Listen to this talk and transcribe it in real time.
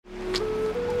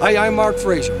Hi, I'm Mark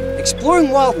Fraser. Exploring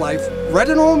wildlife right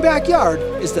in our own backyard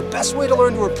is the best way to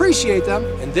learn to appreciate them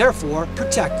and therefore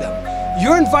protect them.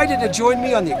 You're invited to join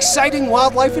me on the exciting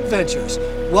wildlife adventures.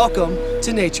 Welcome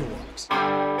to Nature Walks.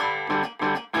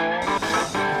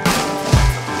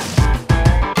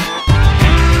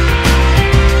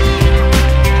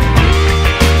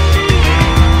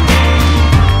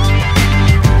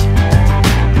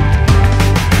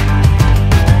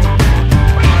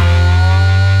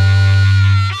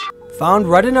 Found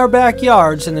right in our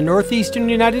backyards in the northeastern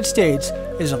United States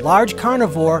is a large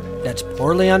carnivore that's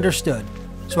poorly understood.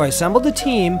 So I assembled a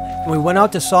team and we went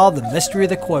out to solve the mystery of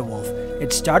the coy wolf.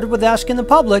 It started with asking the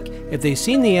public if they've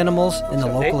seen the animals in the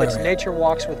local area. It's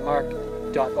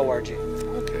naturewalkswithmark.org.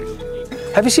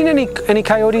 Okay. Have you seen any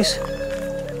coyotes?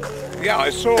 Yeah,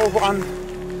 I saw one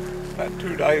about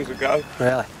 2 days ago.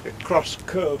 Really? It crossed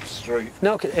Curve Street.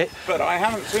 No, but I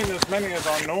haven't seen as many as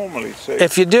I normally see.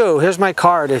 if you do, here's my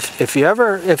card. If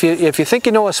you think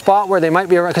you know a spot where they might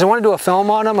be around, because I want to do a film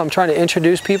on them, I'm trying to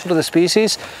introduce people to the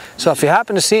species. So if you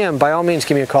happen to see them, by all means,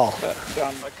 give me a call. But,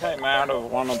 I came out of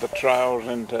one of the trails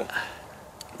into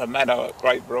the meadow at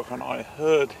Great Brook, and I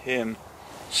heard him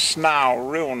snarl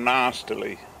real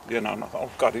nastily. You know, and I thought,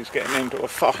 oh God, he's getting into a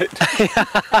fight.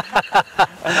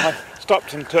 And I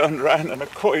stopped and turned around, and a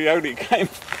coyote came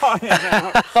flying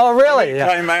out. Oh, really? He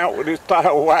came out with his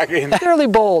tail wagging. They're really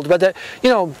bold, but you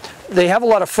know, they have a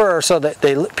lot of fur, so that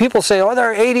people say, oh,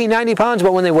 they're 80, 90 pounds,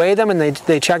 but when they weigh them and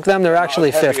they check them, they're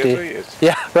actually 50.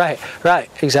 Yeah, right,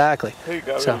 exactly. He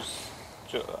goes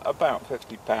about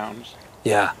 50 pounds.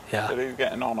 Yeah. But he's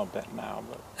getting on a bit now.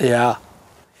 But. Yeah.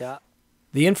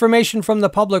 The information from the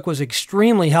public was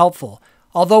extremely helpful,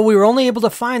 although we were only able to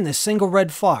find this single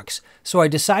red fox, so I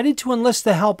decided to enlist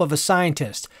the help of a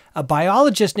scientist, a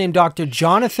biologist named Dr.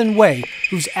 Jonathan Way,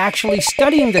 who's actually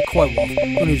studying the coy wolf,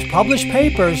 and who's published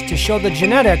papers to show the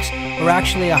genetics are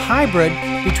actually a hybrid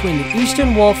between the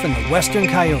eastern wolf and the western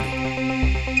coyote.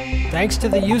 Thanks to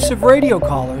the use of radio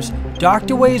collars,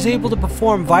 Dr. Way is able to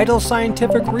perform vital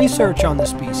scientific research on the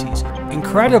species.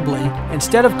 Incredibly,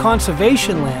 instead of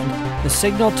conservation land, the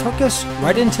signal took us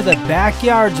right into the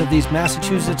backyards of these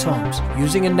Massachusetts homes.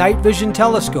 Using a night vision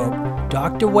telescope,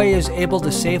 Dr. Way is able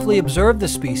to safely observe the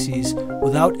species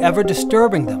without ever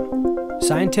disturbing them.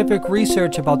 Scientific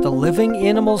research about the living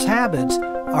animals' habits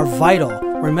are vital.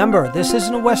 Remember, this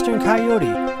isn't a western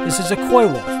coyote, this is a coy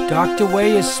wolf. Dr.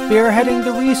 Way is spearheading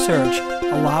the research,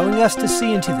 allowing us to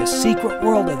see into the secret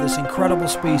world of this incredible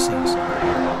species.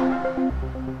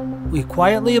 We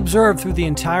quietly observed through the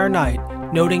entire night,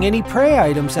 noting any prey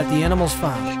items that the animals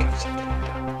found.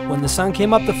 When the sun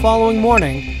came up the following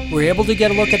morning, we were able to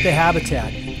get a look at the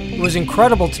habitat. It was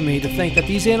incredible to me to think that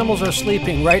these animals are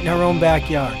sleeping right in our own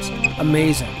backyards.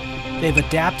 Amazing. They've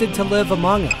adapted to live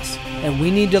among us, and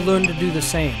we need to learn to do the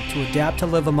same, to adapt to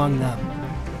live among them.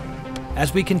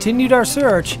 As we continued our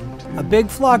search, a big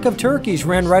flock of turkeys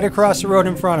ran right across the road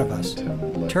in front of us.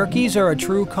 Turkeys are a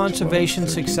true conservation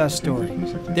success story.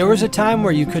 There was a time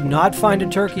where you could not find a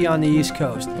turkey on the East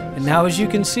Coast, and now as you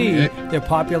can see, their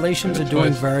populations are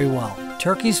doing very well.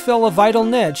 Turkeys fill a vital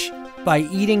niche by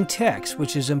eating ticks,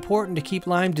 which is important to keep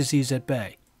Lyme disease at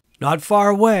bay. Not far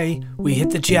away, we hit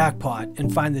the jackpot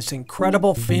and find this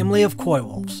incredible family of coy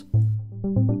wolves.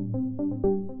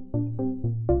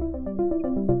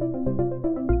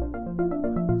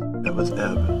 That was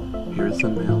Ebb. Here's the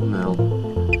male.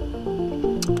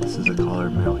 This is a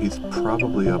collared male. He's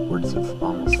probably upwards of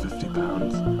almost 50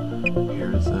 pounds.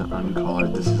 Here's the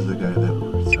uncollared. This is the guy that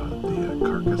we saw the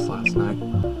carcass last night.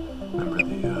 Remember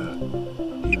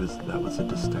that was a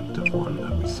distinctive one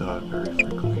that we saw very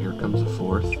frequently. Here comes a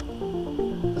fourth.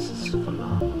 This is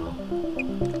phenomenal.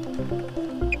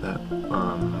 That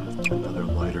another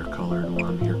lighter colored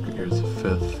one. Here's a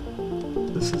fifth.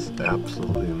 This is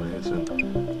absolutely amazing.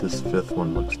 This fifth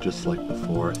one looks just like the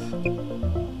fourth.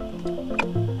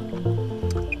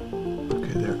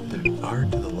 They are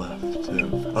to the left too.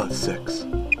 Oh, 6.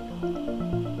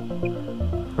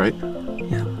 Right?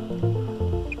 Yeah.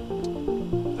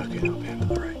 Okay, now pan to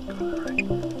the right. Go to the right.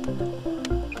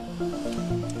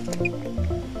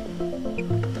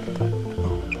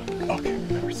 Oh, okay,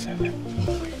 remember 7.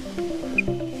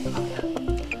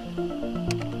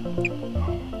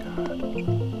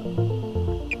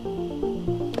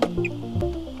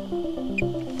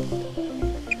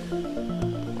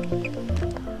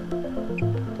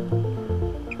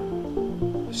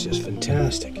 It's just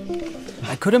fantastic.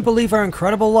 I couldn't believe our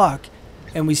incredible luck,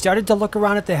 and we started to look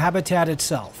around at the habitat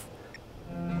itself.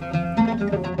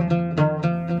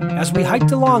 As we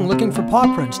hiked along looking for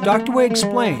paw prints, Dr. Way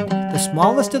explained the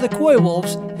smallest of the coy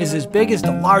wolves is as big as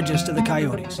the largest of the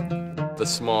coyotes. The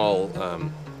small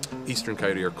Eastern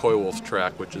Coyote or Coywolf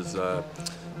track, which is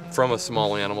from a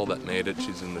small animal that made it.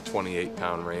 She's in the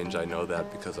 28-pound range. I know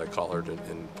that because I collared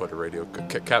and put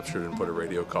a captured and put a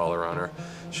radio collar on her.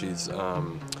 She's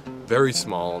very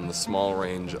small, in the small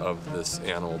range of this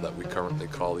animal that we currently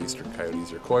call Eastern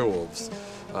Coyotes or Coywolves,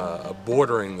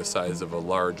 bordering the size of a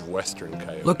large Western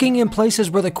Coyote. Looking in places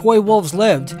where the coy wolves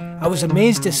lived, I was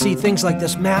amazed to see things like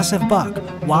this massive buck.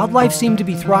 Wildlife seemed to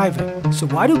be thriving. So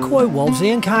why do coy wolves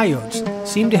and coyotes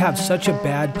seem to have such a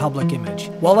bad public image?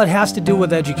 Well, it has to do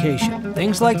with education.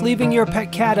 Things like leaving your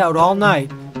pet cat out all night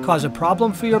cause a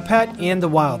problem for your pet and the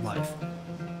wildlife.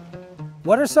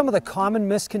 What are some of the common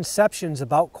misconceptions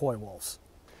about coy wolves?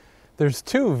 There's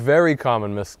two very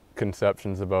common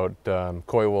misconceptions about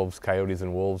coy wolves, coyotes,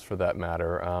 and wolves for that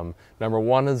matter. Number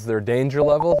one is their danger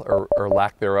level or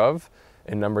lack thereof,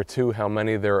 and number two, how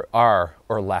many there are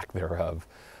or lack thereof.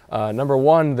 Number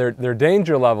one, their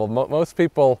danger level. Most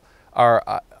people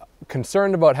are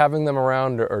concerned about having them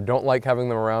around or don't like having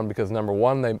them around because number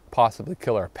one, they possibly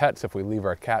kill our pets if we leave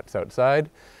our cats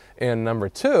outside, and number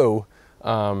two,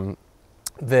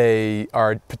 they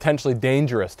are potentially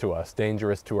dangerous to us,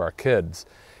 dangerous to our kids.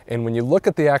 And when you look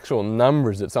at the actual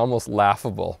numbers, it's almost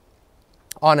laughable.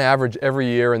 On average, every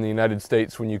year in the United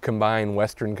States, when you combine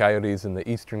Western coyotes and the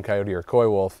Eastern coyote or coy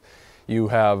wolf, you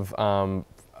have a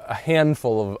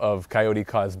handful of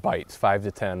coyote-caused bites, 5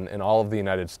 to 10, in all of the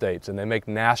United States, and they make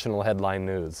national headline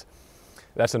news.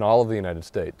 That's in all of the United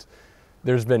States.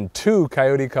 There's been 2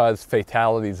 coyote-caused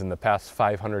fatalities in the past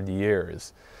 500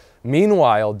 years.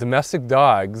 Meanwhile, domestic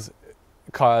dogs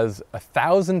cause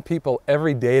 1,000 people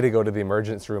every day to go to the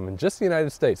emergency room in just the United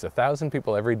States, 1,000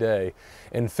 people every day,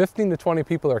 and 15 to 20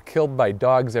 people are killed by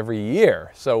dogs every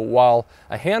year. So while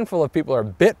a handful of people are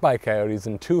bit by coyotes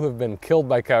and 2 have been killed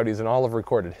by coyotes in all of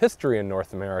recorded history in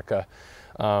North America,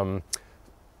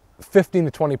 15 to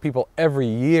 20 people every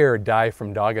year die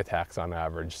from dog attacks on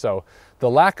average. So the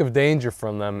lack of danger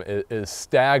from them is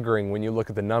staggering when you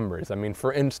look at the numbers. I mean,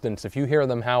 for instance, if you hear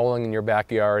them howling in your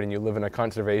backyard and you live in a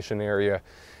conservation area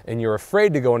and you're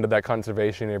afraid to go into that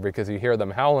conservation area because you hear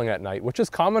them howling at night, which is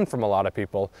common from a lot of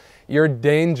people, your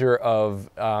danger of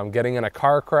getting in a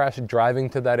car crash, driving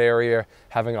to that area,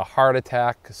 having a heart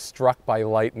attack, struck by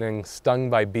lightning,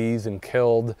 stung by bees and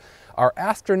killed, are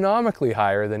astronomically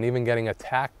higher than even getting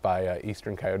attacked by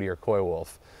Eastern Coyote or Coy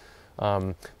Wolf.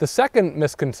 The second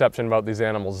misconception about these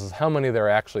animals is how many there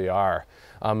actually are.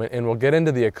 And we'll get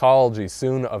into the ecology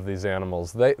soon of these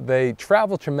animals. They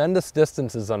travel tremendous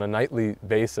distances on a nightly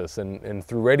basis, and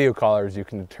through radio collars you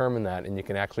can determine that, and you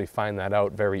can actually find that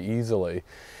out very easily.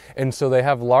 And so they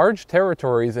have large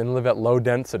territories and live at low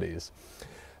densities.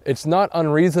 It's not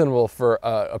unreasonable for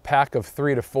a pack of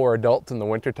 3 to 4 adults in the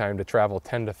wintertime to travel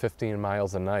 10 to 15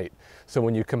 miles a night. So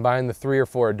when you combine the 3 or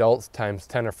 4 adults times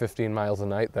 10 or 15 miles a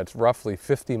night, that's roughly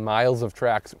 50 miles of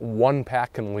tracks one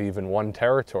pack can leave in one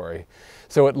territory.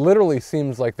 So it literally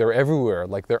seems like they're everywhere,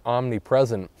 like they're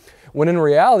omnipresent, when in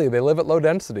reality they live at low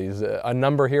densities. A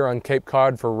number here on Cape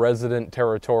Cod for resident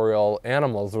territorial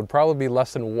animals would probably be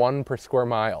less than 1 per square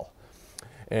mile.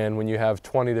 And when you have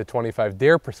 20 to 25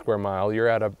 deer per square mile, you're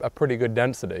at a pretty good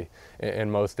density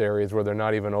in most areas where they're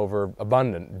not even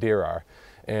overabundant, deer are.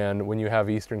 And when you have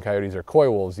Eastern Coyotes or Coy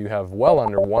Wolves, you have well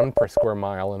under 1 per square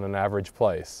mile in an average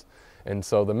place. And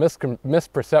so the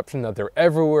misperception that they're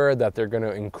everywhere, that they're going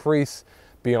to increase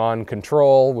beyond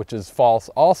control, which is false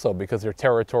also because they're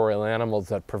territorial animals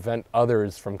that prevent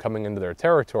others from coming into their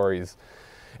territories,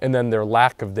 and then their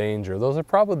lack of danger. Those are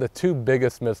probably the 2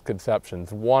 biggest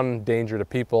misconceptions. 1, danger to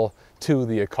people. 2,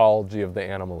 the ecology of the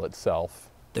animal itself.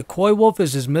 The coy wolf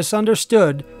is as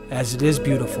misunderstood as it is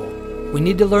beautiful. We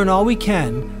need to learn all we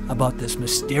can about this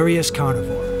mysterious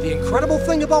carnivore. The incredible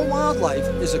thing about wildlife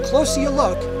is the closer you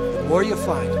look, the more you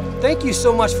find. Thank you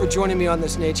so much for joining me on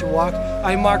this nature walk.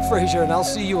 I'm Mark Frazier, and I'll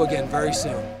see you again very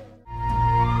soon.